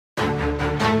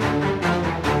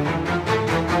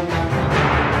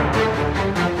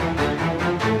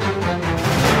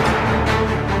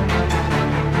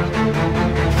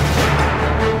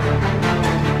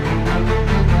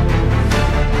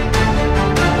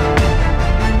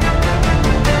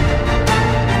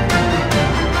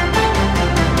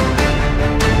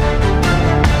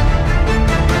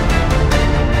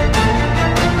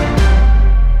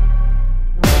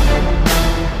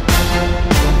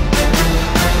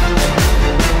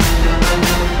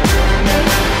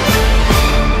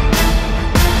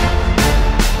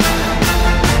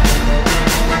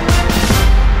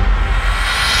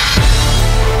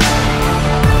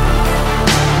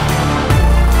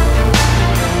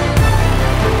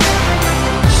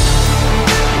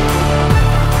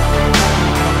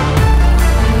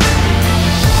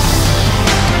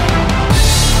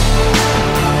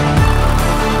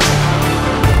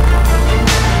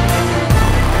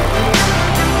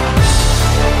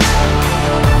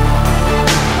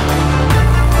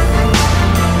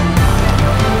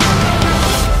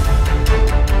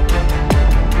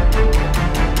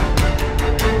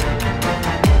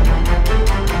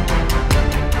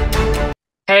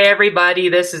Hey everybody,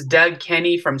 this is Doug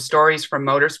Kenny from Stories from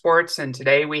Motorsports, and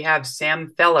today we have Sam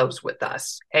Fellows with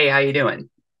us. Hey, how you doing?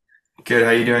 Good.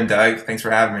 How you doing, Doug? Thanks for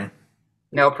having me.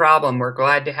 No problem. We're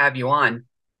glad to have you on.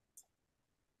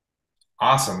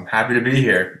 Awesome. Happy to be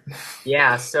here.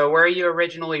 Yeah, so where are you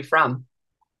originally from?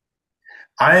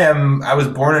 I was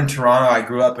born in Toronto. I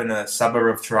grew up in a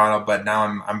suburb of Toronto, but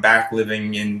now I'm back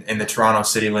living in the Toronto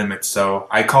city limits. So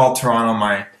I call Toronto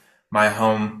my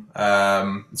home.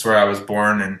 It's where I was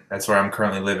born, and that's where I'm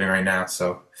currently living right now.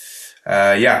 So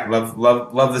yeah,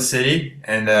 love the city,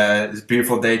 and it's a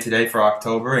beautiful day today for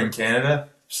October in Canada.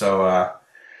 So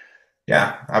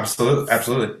yeah,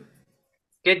 absolutely.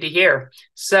 Good to hear.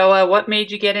 So, what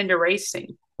made you get into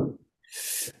racing?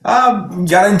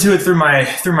 Got into it through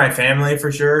my family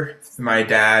for sure. My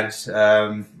dad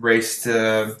raced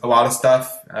a lot of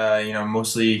stuff.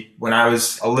 Mostly when I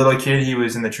was a little kid, he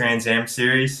was in the Trans Am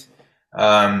series,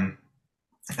 um,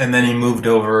 and then he moved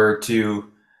over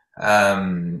to,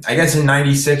 I guess in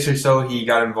 '96 or so, he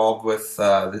got involved with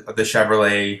the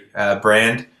Chevrolet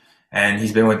brand, and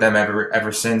he's been with them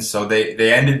ever since. So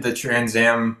they ended the Trans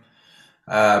Am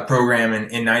program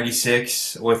in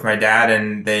 '96 with my dad,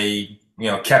 and they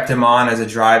kept him on as a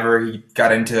driver. He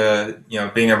got into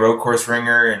being a road course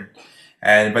ringer,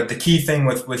 and but the key thing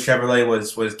with Chevrolet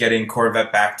was getting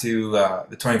Corvette back to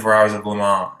the 24 Hours of Le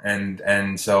Mans,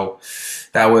 and so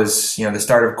that was the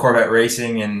start of Corvette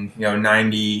racing, and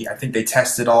 '90. I think they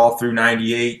tested all through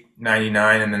 '98,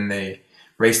 '99, and then they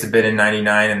raced a bit in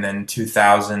 '99, and then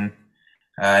 2000.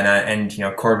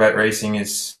 Corvette racing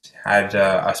has had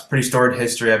a pretty storied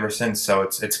history ever since. So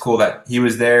it's cool that he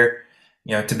was there,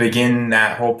 to begin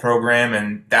that whole program,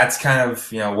 and that's kind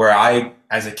of where I,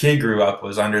 as a kid, grew up,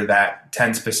 was under that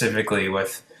tent specifically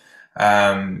with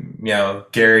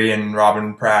Gary and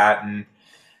Robin Pratt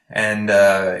and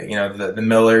the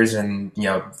Millers and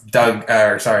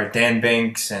Dan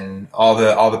Binks and all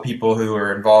the people who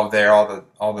were involved there, all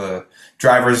the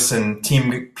drivers and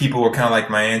team people were kind of like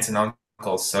my aunts and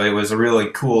uncles. So it was a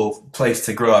really cool place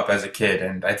to grow up as a kid,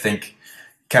 and I think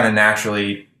kind of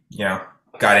naturally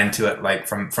got into it like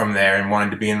from there and wanted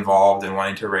to be involved and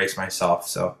wanting to race myself.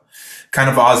 So kind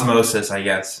of osmosis, I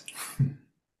guess.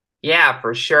 Yeah,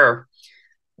 for sure.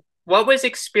 What was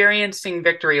experiencing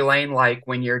Victory Lane like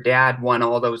when your dad won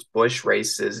all those Busch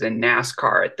races in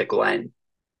NASCAR at the Glen?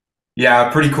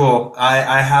 Yeah, pretty cool.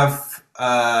 I have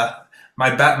my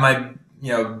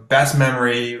best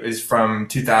memory is from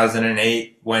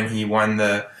 2008 when he won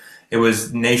the, it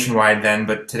was nationwide then,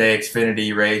 but today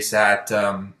Xfinity race at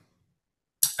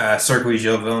Circuit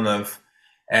Gilles Villeneuve,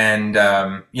 and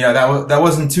that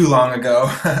wasn't too long ago.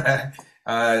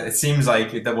 It seems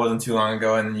like that wasn't too long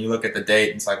ago, and then you look at the date,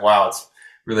 and it's like, wow, it's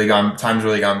really gone. Time's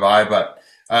really gone by. But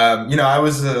I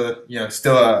was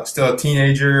still a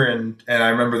teenager, and I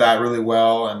remember that really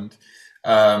well. And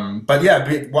but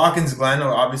yeah, Watkins Glen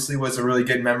obviously was a really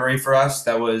good memory for us.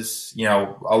 That was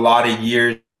a lot of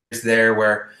years there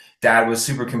where Dad was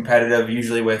super competitive,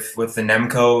 usually with the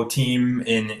Nemco team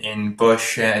in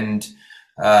Bush and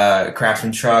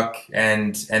Craftsman Truck,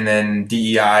 and then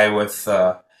DEI with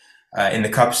in the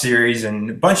Cup Series,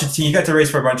 and a bunch of teams. You got to race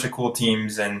for a bunch of cool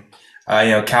teams, and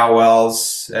Cal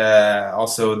Wells,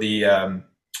 also the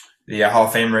Hall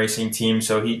of Fame racing team.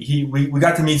 So we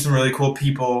got to meet some really cool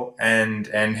people and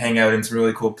hang out in some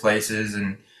really cool places.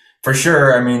 And for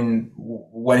sure, I mean,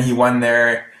 when he won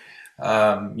there,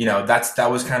 that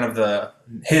was kind of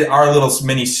our little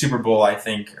mini Super Bowl, I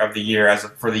think, of the year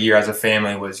for the year as a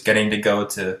family, was getting to go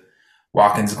to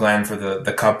Watkins Glen for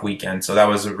the Cup weekend. So that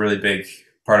was a really big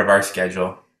part of our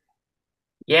schedule.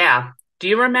 Yeah. Do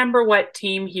you remember what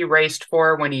team he raced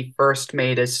for when he first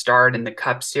made his start in the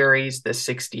Cup Series, the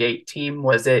 68 team?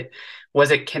 Was it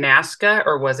Kanaska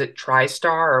or was it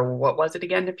TriStar or what was it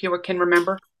again, if you can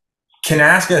remember?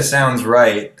 Kanaska sounds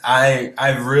right. I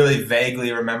really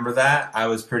vaguely remember that. I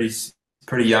was pretty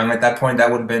young at that point. That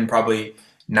would have been probably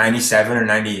 '97 or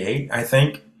 '98, I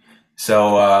think.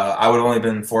 So I would have only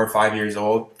been 4 or 5 years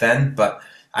old then. But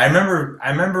I remember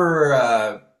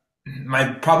my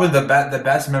probably the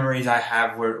best memories I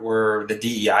have were the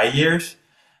DEI years,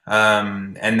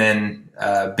 and then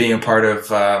being a part of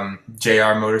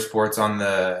JR Motorsports on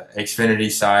the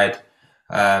Xfinity side,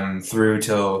 through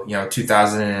till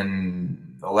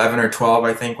 2011 or 12,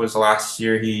 I think, was the last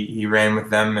year he ran with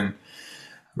them, and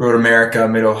Road America,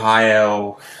 Mid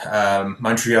Ohio,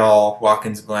 Montreal,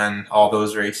 Watkins Glen, all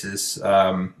those races.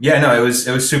 Yeah, no, it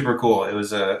was super cool. It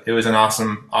was an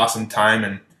awesome time,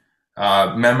 and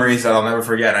memories that I'll never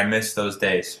forget. I miss those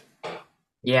days.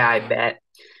 Yeah, I bet.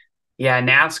 Yeah,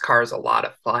 NASCAR is a lot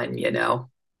of fun.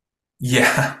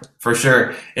 Yeah, for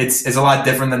sure. It's a lot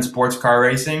different than sports car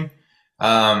racing.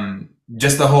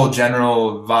 Just the whole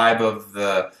general vibe of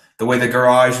the way the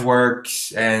garage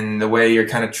works and the way you're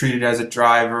kind of treated as a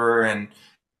driver, and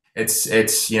it's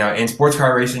in sports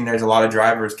car racing there's a lot of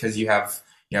drivers because you have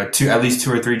two at least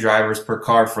two or three drivers per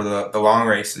car for the long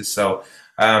races. So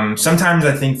sometimes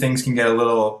I think things can get a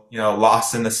little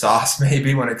lost in the sauce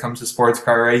maybe when it comes to sports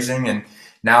car racing. And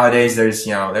nowadays there's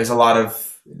a lot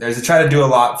of there's a try to do a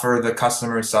lot for the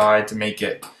customer side to make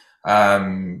it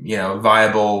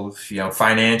viable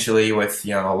financially with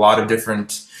a lot of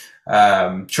different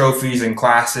trophies and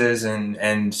classes, and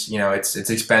it's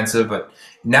expensive, but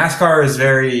NASCAR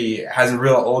has a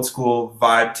real old school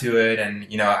vibe to it, and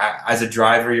as a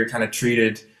driver, you're kind of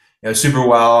treated super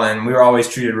well, and we were always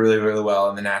treated really really well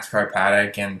in the NASCAR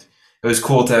paddock, and it was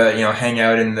cool to hang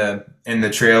out in the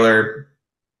trailer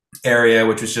area,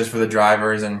 which was just for the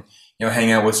drivers, and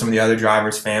hang out with some of the other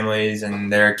drivers' families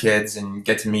and their kids, and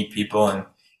get to meet people, and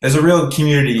there's a real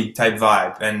community type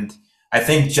vibe, and I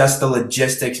think just the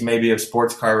logistics maybe of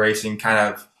sports car racing kind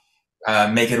of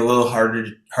make it a little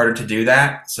harder to do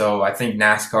that. So I think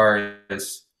NASCAR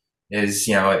is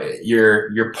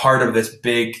you're part of this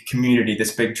big community,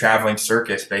 this big traveling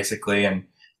circus basically, and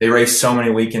they race so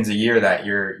many weekends a year that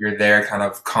you're there kind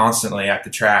of constantly at the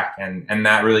track, and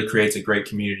that really creates a great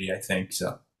community, I think.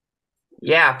 So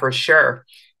Yeah, for sure.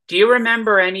 Do you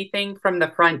remember anything from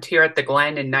the Frontier at the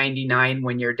Glen in '99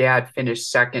 when your dad finished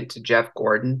second to Jeff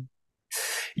Gordon?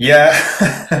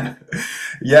 yeah,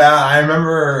 yeah, I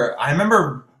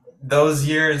remember those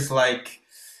years like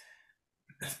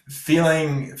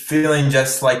feeling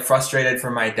just like frustrated for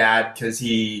my dad because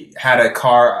he had a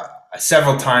car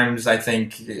several times. I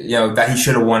think that he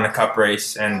should have won a cup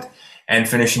race, and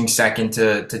finishing second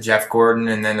to Jeff Gordon,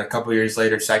 and then a couple years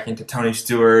later second to Tony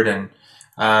Stewart, and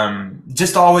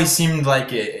just always seemed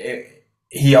like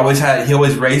he always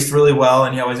raced really well,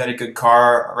 and he always had a good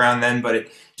car around then, but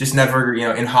it just never,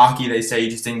 in hockey they say you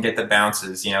just didn't get the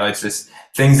bounces. It's just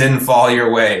things didn't fall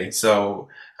your way. So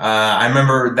I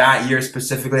remember that year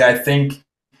specifically. I think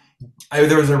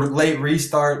there was a late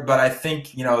restart, but I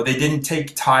think they didn't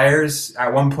take tires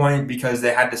at one point because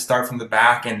they had to start from the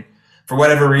back, and for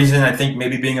whatever reason, I think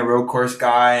maybe being a road course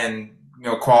guy and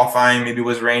qualifying maybe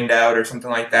was rained out or something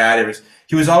like that.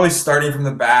 He was always starting from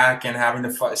the back and having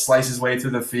to slice his way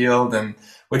through the field, and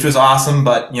which was awesome.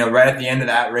 But right at the end of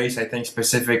that race, I think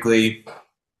specifically,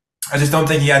 I just don't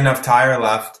think he had enough tire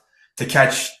left to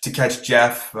catch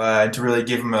Jeff to really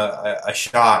give him a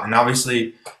shot. And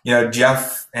obviously,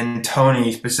 Jeff and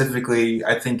Tony specifically,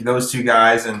 I think those two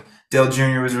guys, and Dale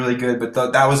Jr. was really good. But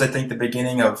that was, I think, the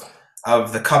beginning of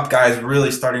the Cup guys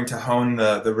really starting to hone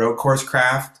the road course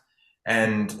craft.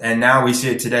 And now we see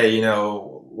it today.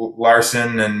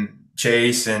 Larson and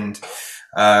Chase, and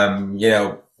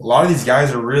a lot of these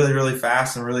guys are really really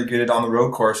fast and really good on the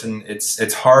road course, and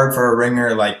it's hard for a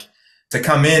ringer like to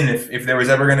come in. If there was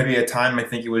ever going to be a time, I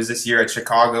think it was this year at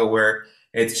Chicago, where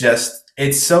it's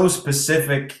so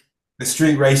specific, the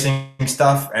street racing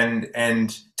stuff,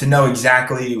 and to know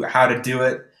exactly how to do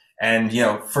it. And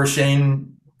for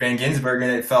Shane Van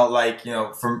Gisbergen, it felt like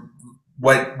from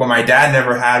what my dad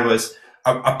never had was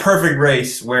a perfect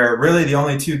race, where really the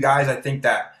only two guys I think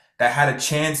that had a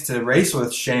chance to race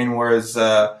with Shane was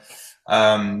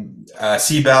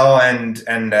Seabell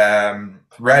and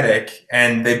Reddick,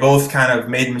 and they both kind of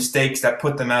made mistakes that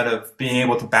put them out of being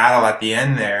able to battle at the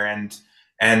end there.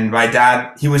 And my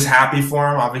dad, he was happy for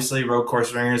him. Obviously, road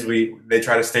course ringers, we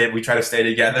try to stay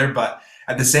together, but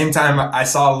at the same time, I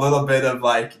saw a little bit of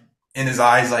like in his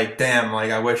eyes, like, damn, like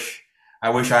I wish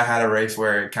I had a race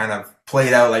where it kind of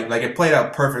played out like it played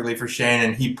out perfectly for Shane,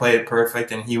 and he played it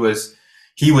perfect, and he was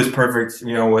perfect,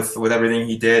 with everything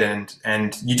he did,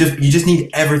 and you just need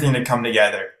everything to come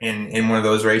together in one of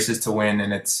those races to win.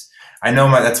 And I know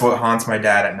that's what haunts my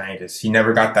dad at night, is he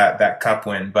never got that cup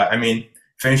win. But I mean,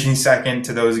 finishing second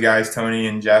to those guys, Tony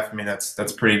and Jeff, I mean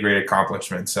that's pretty great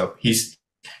accomplishment. So he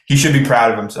should be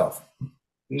proud of himself.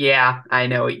 Yeah, I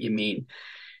know what you mean.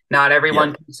 Not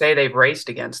everyone Yep, can say they've raced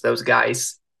against those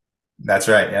guys. that's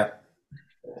right. Yeah.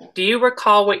 Do you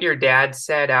recall what your dad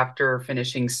said after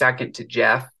finishing second to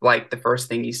Jeff? Like the first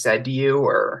thing he said to you,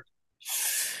 or?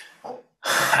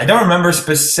 I don't remember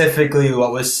specifically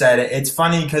what was said. It's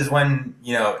funny because when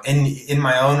in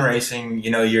my own racing,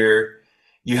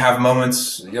 you have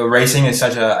moments. Racing is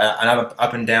such an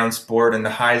up and down sport, and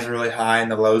the highs are really high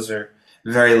and the lows are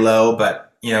very low.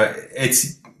 But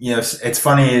it's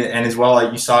funny, and as well,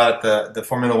 like you saw at the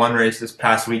Formula One race this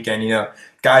past weekend.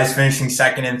 Guys finishing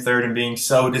second and third and being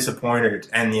so disappointed,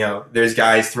 and there's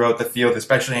guys throughout the field,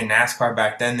 especially in NASCAR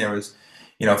back then. There was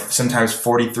sometimes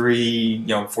 43,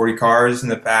 40 cars in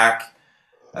the back.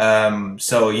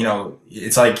 So,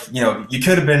 it's like, you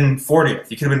could have been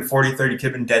 40th, you could have been 43rd, you could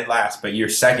have been dead last, but you're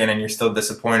second and you're still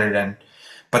disappointed.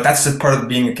 But that's just part of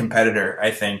being a competitor,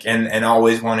 I think, and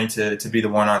always wanting to be the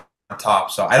one on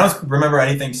top. So I don't remember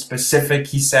anything specific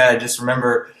he said.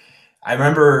 I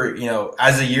remember,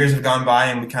 as the years have gone by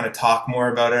and we kind of talk more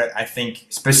about it, I think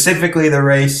specifically the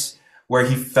race where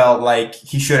he felt like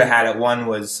he should have had it won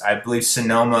was, I believe,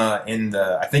 Sonoma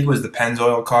I think it was the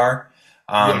Pennzoil car.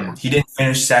 Yeah. He didn't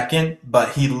finish second, but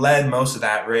he led most of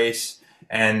that race.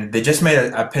 And they just made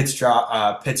a pit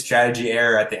strategy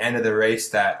error at the end of the race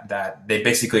that they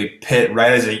basically pit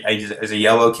right as a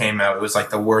yellow came out. It was like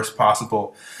the worst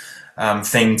possible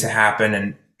thing to happen,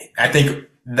 and I think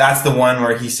that's the one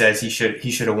where he says he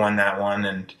should have won that one,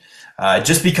 and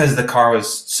just because the car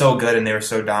was so good and they were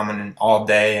so dominant all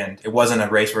day, and it wasn't a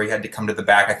race where he had to come to the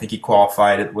back. I think he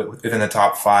qualified it within the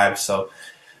top five. So,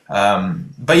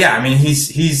 but yeah, I mean,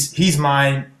 he's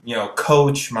my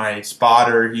coach, my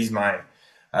spotter. He's my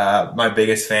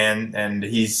biggest fan, and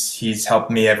he's helped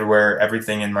me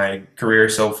everything in my career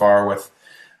so far with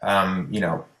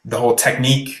the whole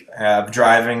technique of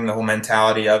driving, the whole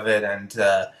mentality of it, and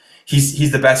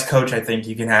he's the best coach I think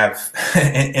you can have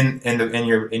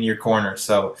in your corner.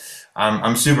 So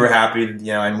I'm super happy,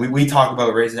 and we talk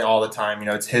about racing all the time.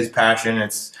 It's his passion,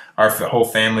 it's our whole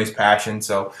family's passion.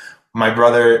 So my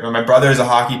brother is a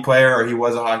hockey player, or he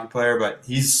was a hockey player, but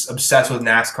he's obsessed with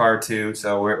NASCAR too.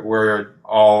 So we're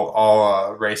all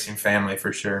a racing family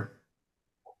for sure.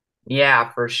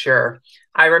 Yeah, for sure.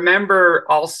 I remember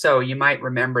also, you might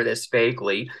remember this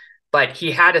vaguely, but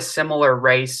he had a similar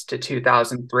race to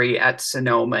 2003 at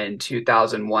Sonoma in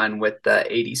 2001 with the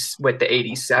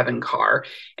 87 car,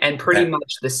 and pretty Okay.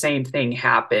 much the same thing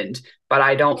happened, but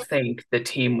I don't think the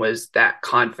team was that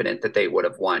confident that they would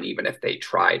have won even if they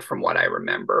tried from what I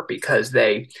remember because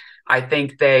I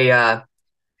think they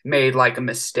made like a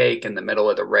mistake in the middle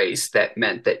of the race that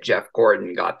meant that Jeff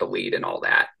Gordon got the lead and all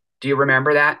that. Do you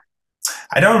remember that?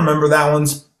 I don't remember that one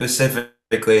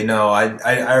specifically. No,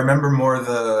 I remember more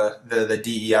the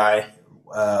DEI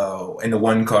in the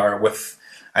one car with.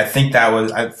 I think that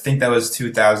was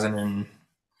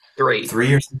 2003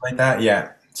 Three. or something like that.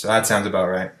 Yeah, so that sounds about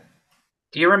right.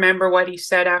 Do you remember what he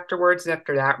said afterwards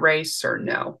after that race or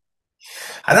no?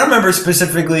 I don't remember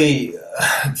specifically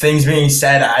things being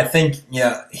said. I think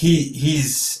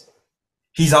he's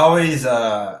always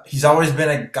been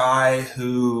a guy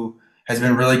who has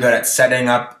been really good at setting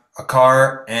up a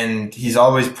car, and he's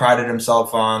always prided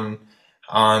himself on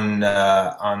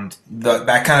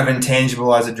that kind of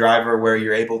intangible as a driver, where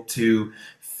you're able to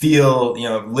feel,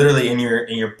 literally in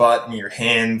your butt and your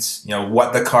hands,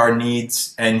 what the car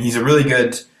needs, and he's a really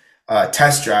good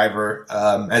test driver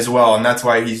as well, and that's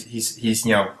why he's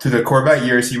through the Corvette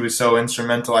years he was so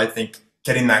instrumental. I think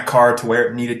getting that car to where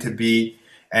it needed to be,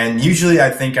 and usually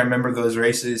I think I remember those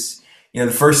races. The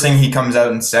first thing he comes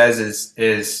out and says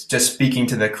is just speaking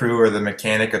to the crew or the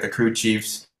mechanic or the crew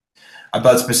chiefs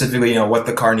about specifically, what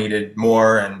the car needed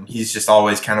more, and he's just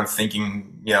always kind of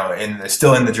thinking,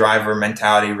 still in the driver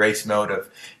mentality, race mode of,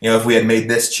 if we had made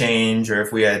this change, or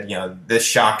if we had, this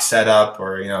shock set up,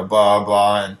 or blah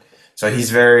blah, and so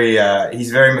he's very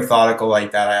methodical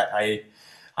like that.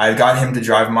 I got him to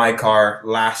drive my car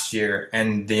last year,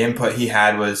 and the input he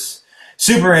had was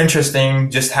super interesting.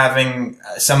 Just having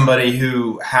somebody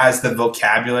who has the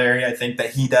vocabulary, I think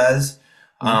that he does,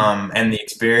 Mhm. and the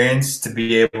experience to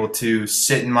be able to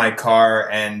sit in my car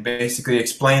and basically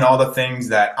explain all the things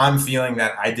that I'm feeling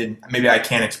that maybe I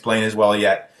can't explain as well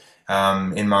yet,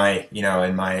 at my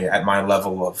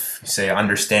level of, say,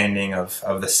 understanding of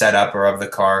the setup or of the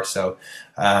car. So,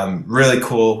 really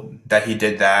cool that he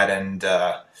did that. And,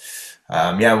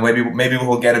 yeah, maybe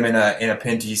we'll get him in a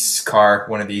Pinty's car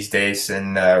one of these days.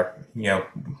 And,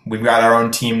 we've got our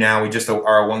own team now. We just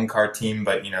are a one car team,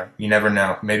 but you never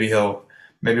know. Maybe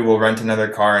we'll rent another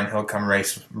car and he'll come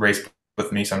race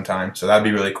with me sometime. So that'd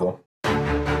be really cool.